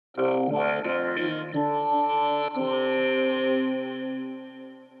The weather in Brooklyn.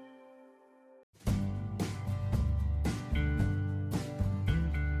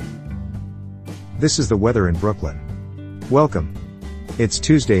 This is the weather in Brooklyn. Welcome. It's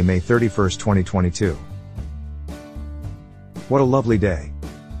Tuesday, May 31st, 2022. What a lovely day.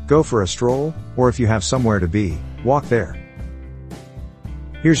 Go for a stroll, or if you have somewhere to be, walk there.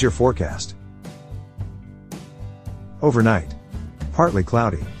 Here's your forecast. Overnight. Partly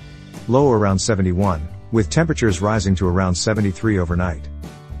cloudy. Low around 71, with temperatures rising to around 73 overnight.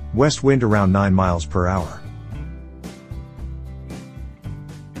 West wind around 9 miles per hour.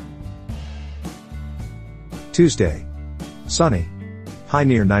 Tuesday. Sunny. High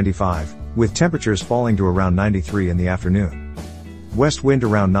near 95, with temperatures falling to around 93 in the afternoon. West wind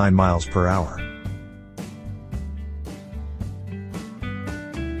around 9 miles per hour.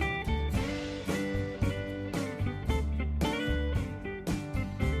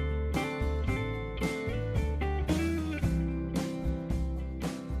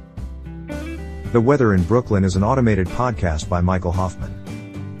 The Weather in Brooklyn is an automated podcast by Michael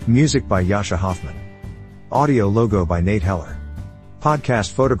Hoffman. Music by Yasha Hoffman. Audio logo by Nate Heller.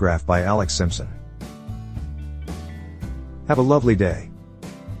 Podcast photograph by Alex Simpson. Have a lovely day.